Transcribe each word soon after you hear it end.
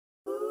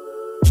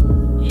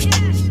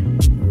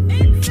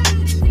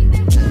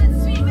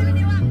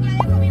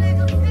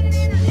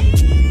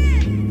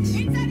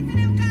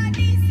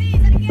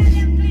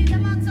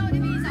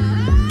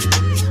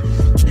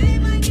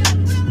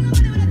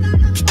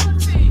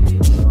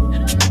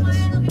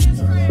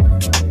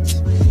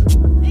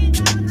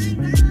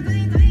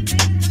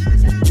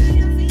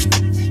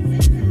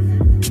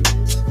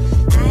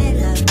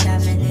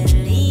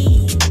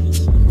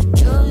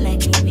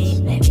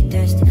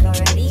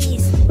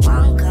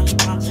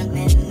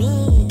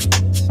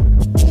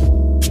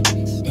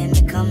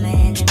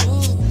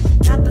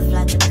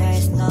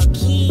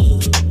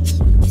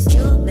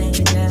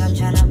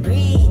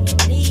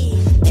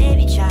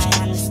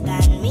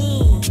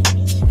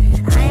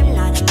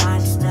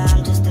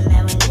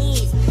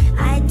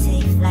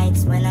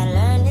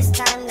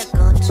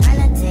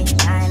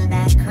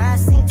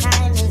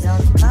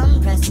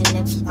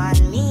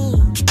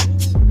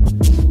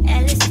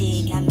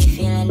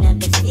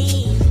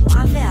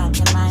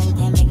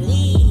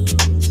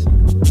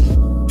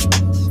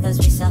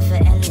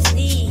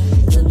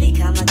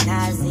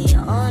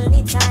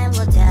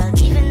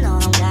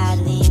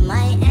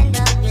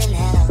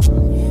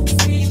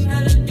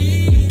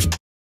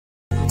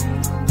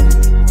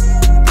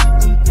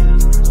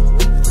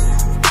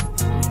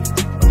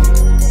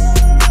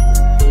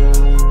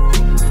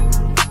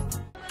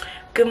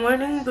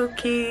morning,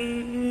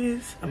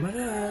 bookies. Oh my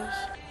gosh.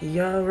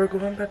 Y'all, we're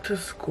going back to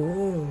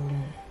school.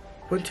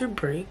 Winter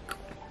break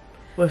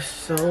was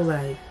so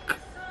like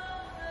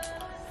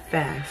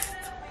fast,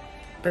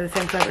 but at the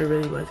same time it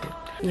really wasn't.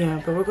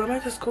 Yeah, but we're going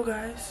back to school,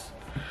 guys.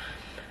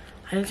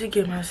 I need to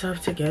get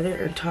myself together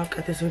and talk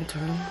at the same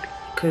time,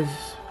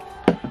 because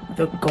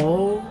the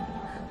goal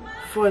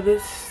for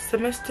this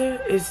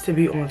semester is to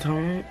be on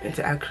time and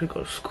to actually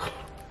go to school.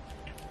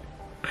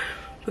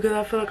 Because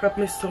I feel like I've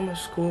missed so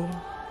much school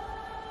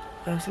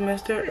last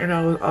semester and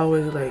I was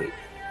always late.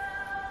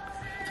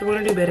 So we're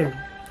gonna do better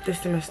this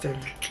semester.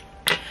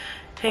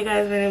 Hey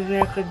guys, my name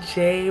is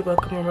Iiammyraclej.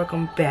 Welcome or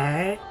welcome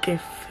back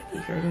if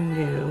you're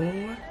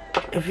new.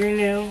 If you're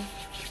new,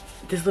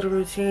 this little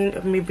routine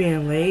of me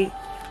being late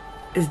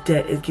is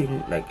dead. It's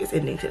getting like it's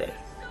ending today.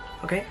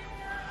 Okay?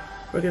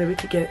 We're gonna be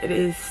together. It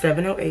is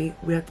 7:08.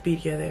 We have to be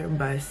together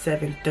by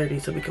 7:30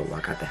 so we can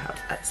walk out the house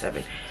at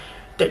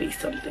 7:30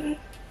 something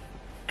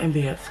and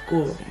be at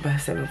school by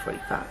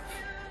 7:45.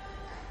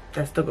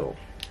 That's the goal.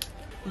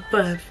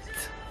 But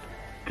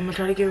I'm gonna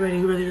try to get ready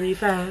really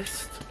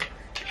fast.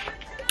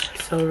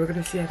 So we're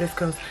gonna see how this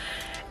goes.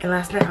 And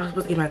last night I was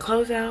supposed to get my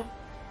clothes out.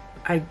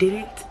 I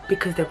didn't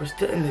because they were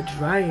still in the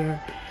dryer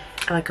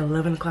at like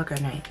 11 o'clock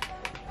at night.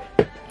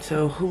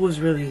 So who was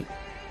really,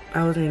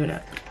 I wasn't even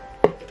up.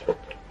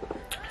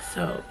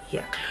 So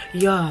yeah,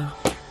 y'all,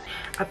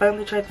 I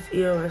finally tried this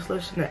EOS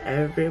lotion that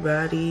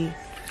everybody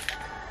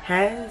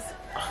has.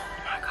 Oh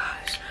my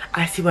gosh,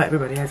 I see why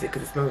everybody has it,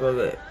 because it smells so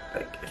good.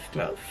 Like it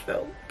smells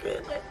so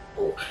good. Like,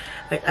 oh,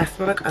 like I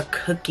smell like a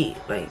cookie.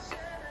 Like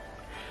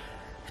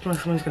it smells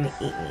like someone's gonna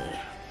eat me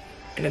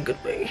in a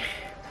good way.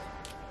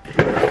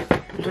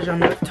 I'm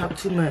not to talk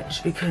too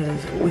much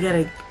because we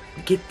gotta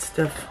get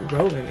stuff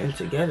rolling and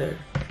together.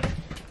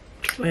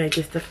 We gotta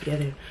get stuff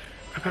together.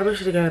 I probably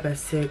should have got up at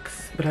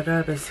 6, but I got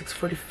up at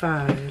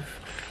 6:45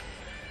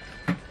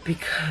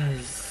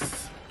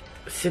 because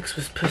 6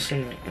 was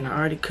pushing it and I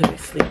already couldn't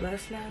sleep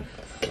last night.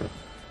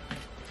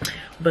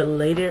 But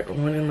later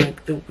on in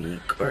like the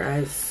week, or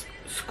as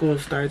school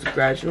starts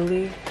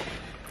gradually,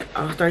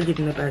 I'll start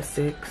getting up at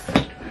 6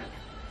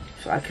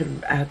 so I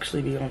could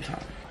actually be on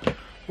time.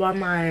 While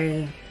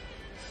my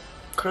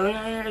curling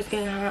iron is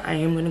getting hot, I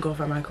am gonna go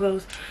find my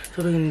clothes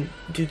so we can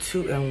do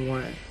 2 in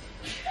 1.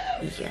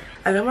 Yeah,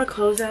 I got my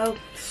clothes out,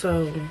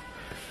 so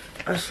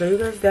I'll show you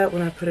guys that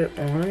when I put it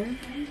on.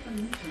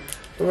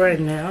 Right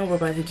now we're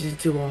about to just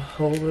do a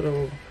whole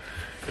little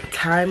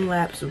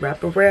time-lapse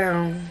wrap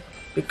around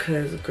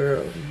because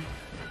girl,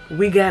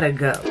 we gotta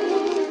go.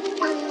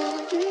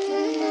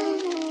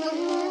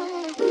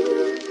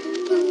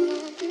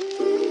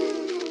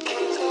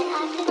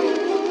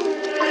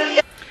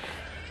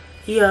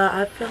 Yeah,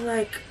 I feel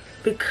like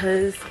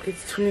because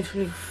it's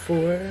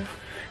 2024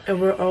 and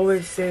we're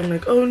always saying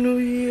like, oh, new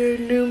year,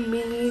 new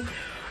me,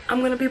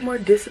 I'm gonna be more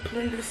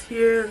disciplined this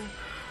year.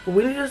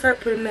 We need to start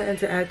putting that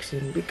into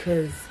action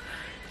because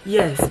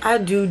yes, I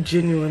do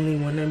genuinely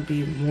want to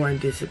be more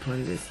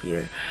disciplined this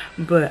year,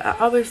 but I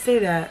always say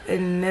that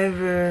and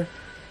never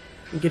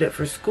get up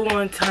for school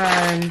on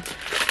time,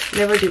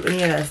 never do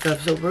any of that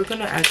stuff. So we're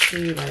gonna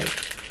actually like,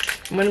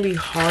 I'm gonna be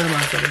hard on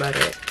myself about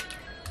it.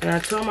 And I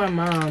told my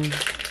mom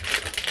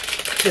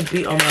to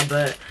be on my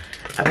butt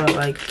about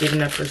like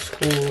getting up for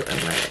school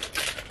and like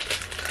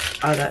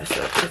all that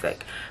stuff. Cause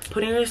like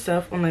putting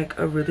yourself on like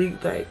a really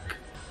like,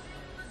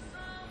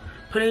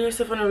 putting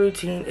yourself on a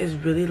routine is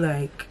really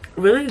like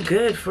really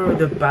good for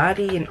the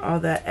body and all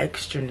that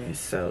extraness.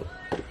 So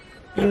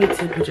you need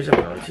to put yourself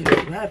on a routine.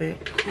 If you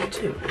haven't, cool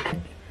too.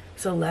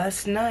 So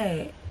last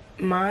night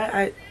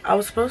I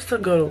was supposed to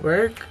go to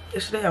work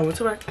yesterday. I went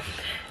to work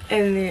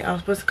and then I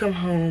was supposed to come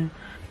home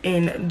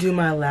and do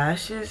my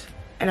lashes.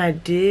 And I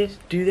did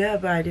do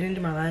that, but I didn't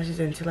do my lashes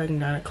until like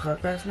 9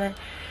 o'clock last night.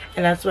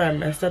 And that's where I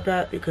messed up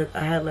at because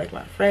I had like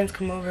my friends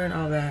come over and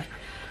all that.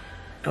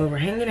 And we were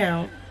hanging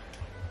out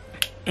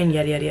and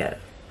yada yada yada.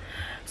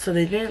 So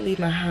they didn't leave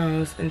my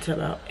house until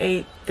about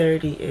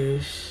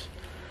 8:30-ish.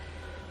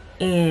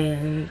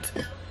 And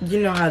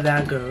you know how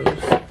that goes.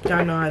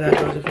 Y'all know how that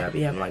goes if y'all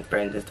be having like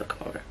friends and stuff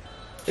come over.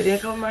 They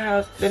didn't come to my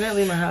house. They didn't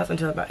leave my house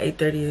until about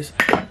 8:30-ish.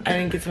 I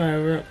didn't get to my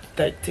room,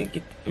 like to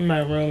get in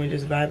my room and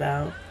just vibe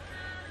out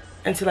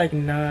until like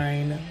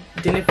 9.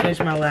 Didn't finish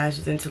my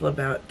lashes until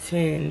about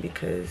 10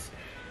 because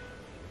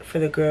for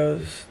the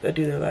girls that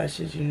do their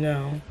lashes, you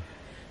know.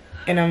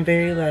 And I'm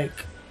very like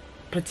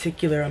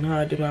particular on how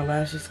I do my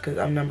lashes because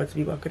I'm not about to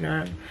be walking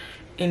around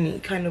any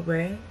kind of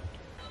way.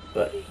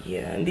 But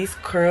yeah, and these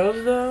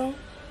curls though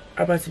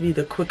are about to be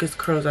the quickest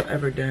curls I've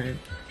ever done.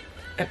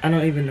 And I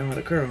don't even know how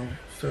to curl,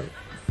 so.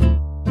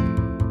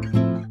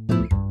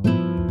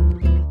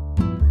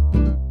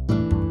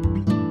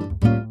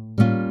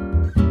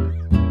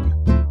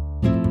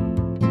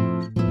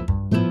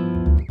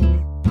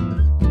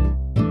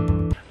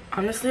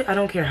 Honestly, I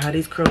don't care how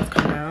these curls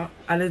come out.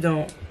 I just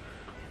don't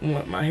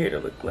want my hair to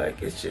look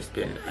like it's just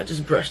been, I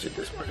just brushed it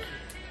this morning.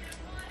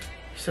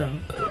 So,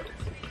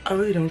 I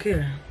really don't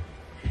care.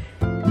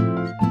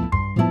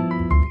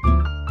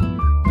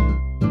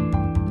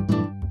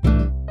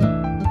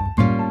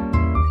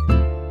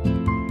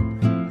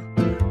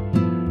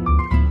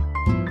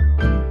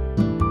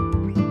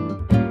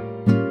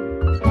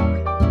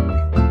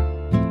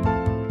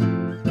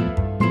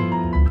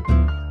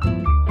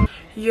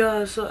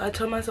 Yeah, so I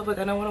told myself like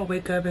I don't want to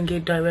wake up and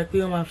get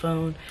directly on my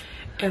phone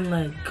and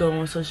like go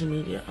on social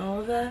media and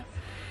all of that.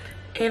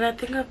 And I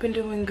think I've been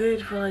doing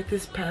good for like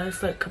this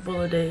past like couple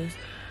of days.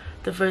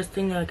 The first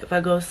thing, like if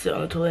I go sit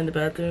on the toilet in the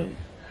bathroom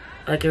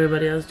like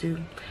everybody else do,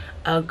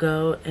 I'll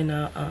go and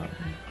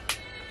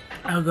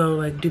I'll go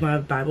like do my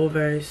Bible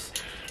verse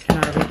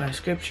and I'll read my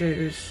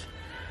scriptures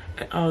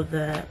and all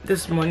that.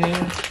 This morning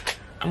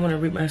I'm gonna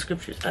read my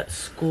scriptures at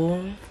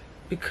school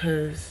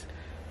because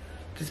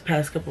this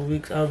past couple of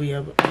weeks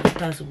this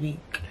past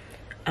week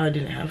I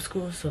didn't have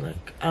school, so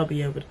like I'll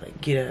be able to like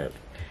get up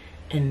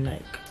and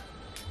like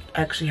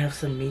actually have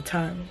some me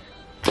time.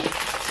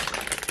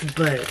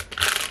 But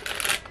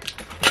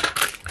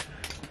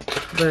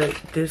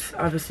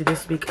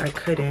this week I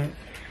couldn't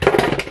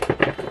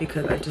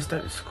because I just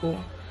started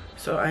school.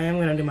 So I am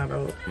gonna do my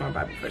Bible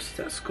verses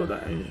at school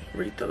and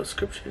read those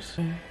scriptures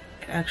and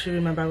actually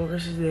read my Bible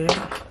verses there.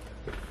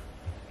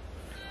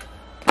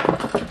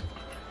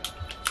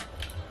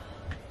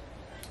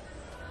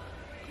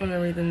 I'm gonna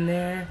read them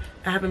there.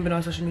 I haven't been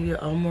on social media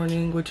all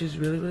morning, which is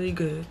really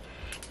good.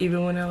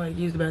 Even when I like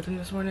used the bathroom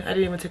this morning, I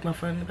didn't even take my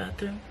phone in the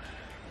bathroom,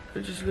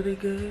 which is really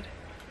good.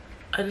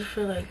 I just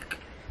feel like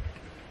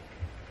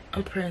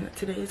I'm praying that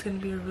today is gonna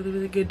be a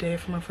really good day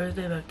for my first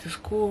day back to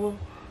school.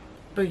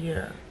 But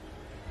yeah,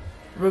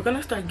 we're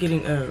gonna start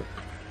getting up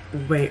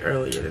way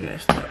earlier than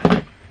this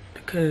though,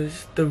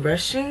 because the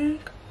rushing,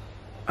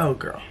 oh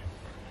girl,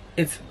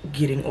 it's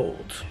getting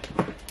old.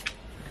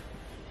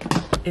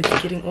 It's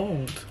getting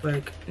old.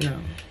 Like, no,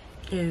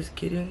 it is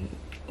getting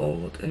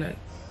old, and I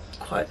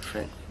quite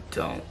frankly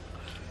don't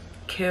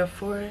care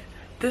for it.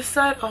 This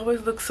side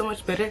always looks so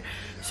much better,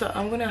 so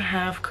I'm gonna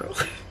half curl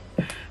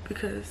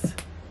because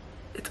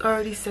it's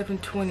already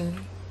 7:20,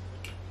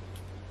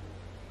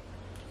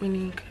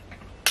 meaning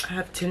I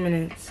have 10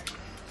 minutes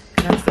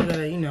and I still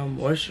gotta, you know,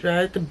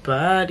 moisturize the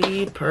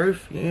body,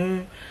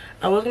 perfume.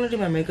 I was gonna do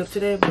my makeup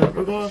today, but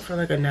we're going for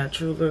like a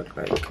natural look.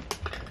 Like,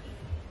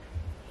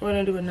 we're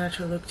gonna do a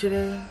natural look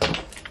today,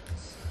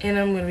 and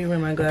I'm gonna be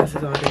wearing my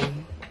glasses all day,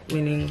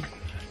 meaning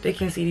they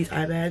can't see these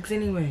eye bags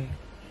anyway.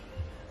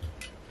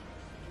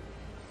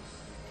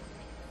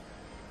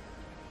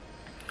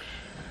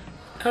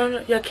 I don't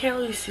know, y'all can't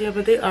really see it,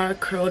 but they are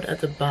curled at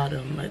the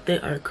bottom. Like, they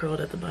are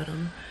curled at the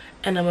bottom,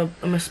 and I'm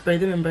gonna spray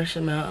them and brush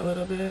them out a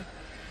little bit,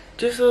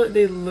 just so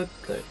they look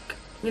like,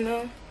 you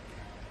know.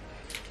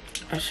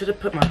 I should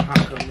have put my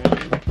hot comb on.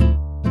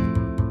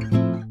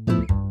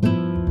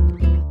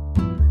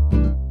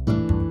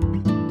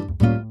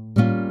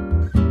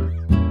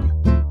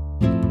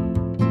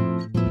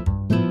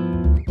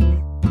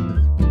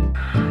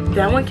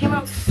 That one came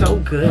out so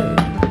good.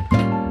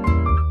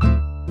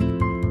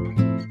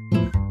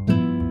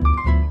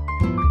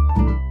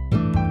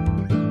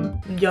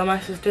 Yo, my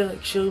sister,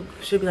 like, she'll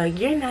be like,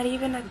 you're not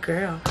even a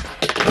girl,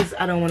 because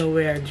I don't want to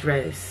wear a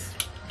dress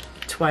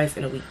twice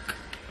in a week,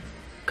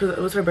 because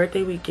it was her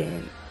birthday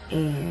weekend,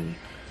 and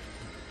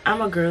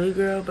I'm a girly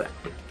girl, but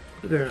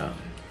girl,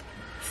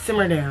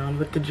 simmer down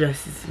with the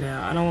dresses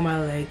now. I don't want my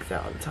legs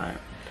out all the time,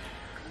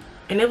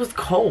 and it was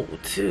cold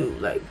too.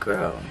 Like,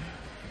 girl,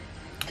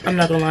 I'm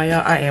not gonna lie,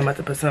 y'all, I am about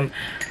to put some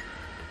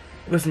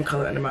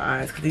color under my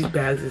eyes because these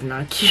bags is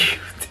not cute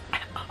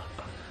at all.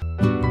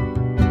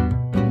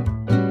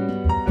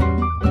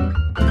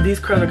 These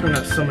curls are coming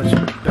out so much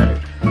better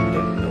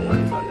than the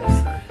ones on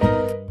this side.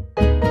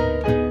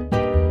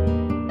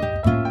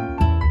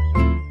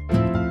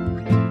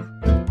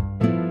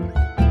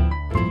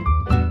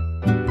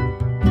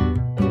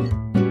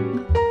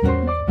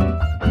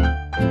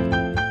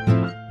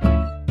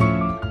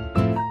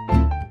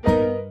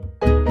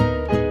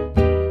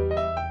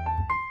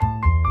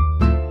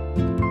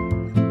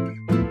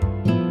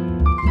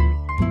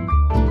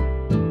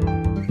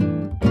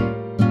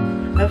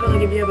 I feel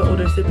like if you have an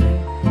older sibling,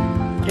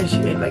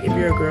 and like if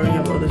you're a girl and you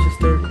have an older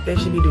sister, they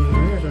should be doing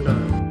your hair or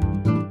not.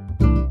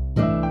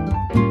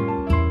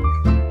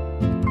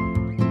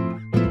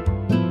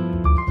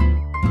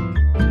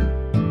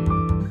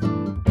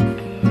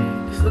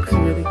 This looks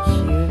really cute.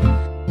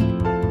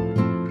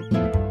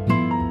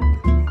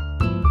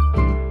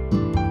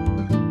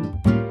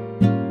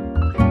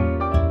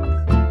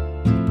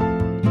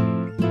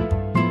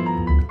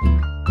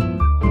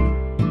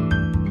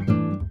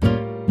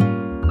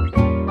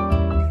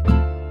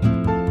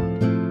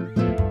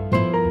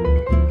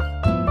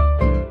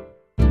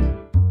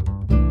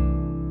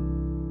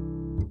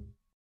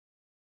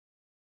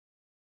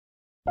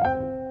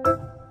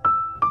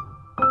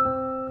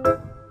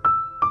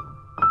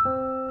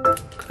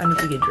 I need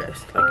to get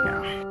dressed, like,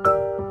 now.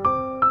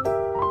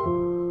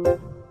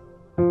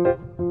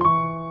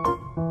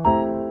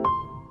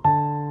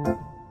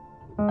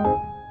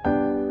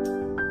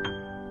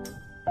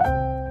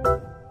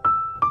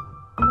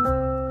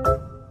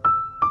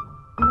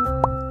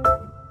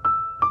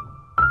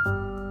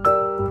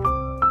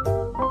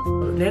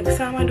 Next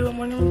time I do a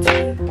morning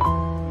routine,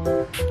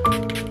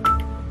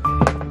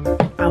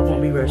 I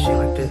won't be rushing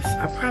like this.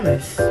 I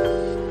promise.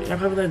 I'll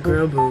probably like,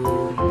 girl,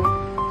 boo.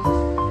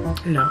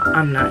 No,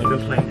 I'm not even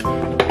playing.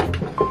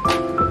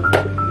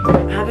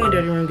 having a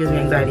dirty room gives me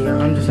anxiety,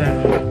 y'all. I'm just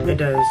saying, it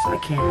does. I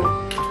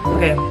can't.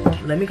 Okay,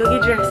 let me go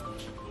get dressed.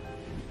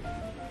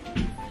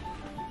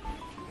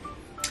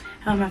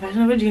 I have my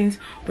fashionable jeans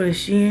with a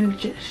Shein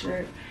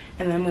shirt,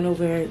 and then I'm gonna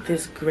wear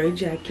this gray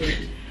jacket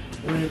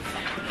with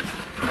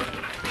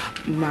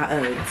my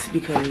Uggs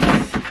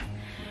because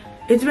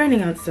it's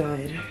raining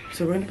outside.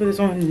 So we're gonna put this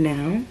on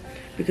now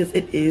because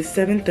it is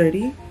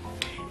 7:30.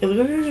 It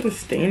looks like I got a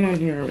stain on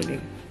here already.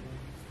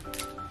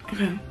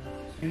 Okay.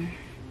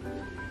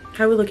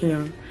 How we looking,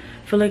 y'all?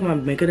 I feel like my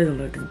makeup doesn't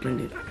look as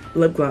blended.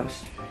 Lip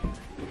gloss.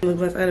 Lip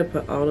gloss, I had to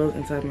put all those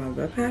inside my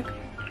backpack.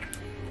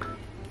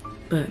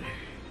 But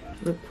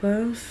lip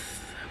gloss.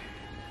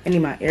 I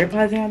need my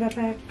AirPods in my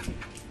backpack.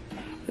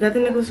 Got the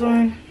necklace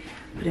on.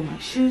 Putting my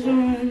shoes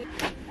on.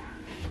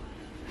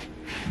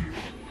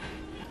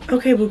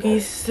 Okay,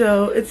 bookies,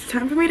 so it's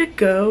time for me to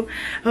go.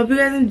 I hope you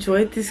guys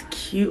enjoyed this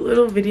cute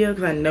little video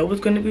because I know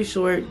it's going to be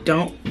short.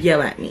 Don't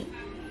yell at me.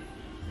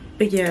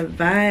 But yeah,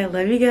 bye.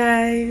 Love you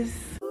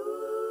guys.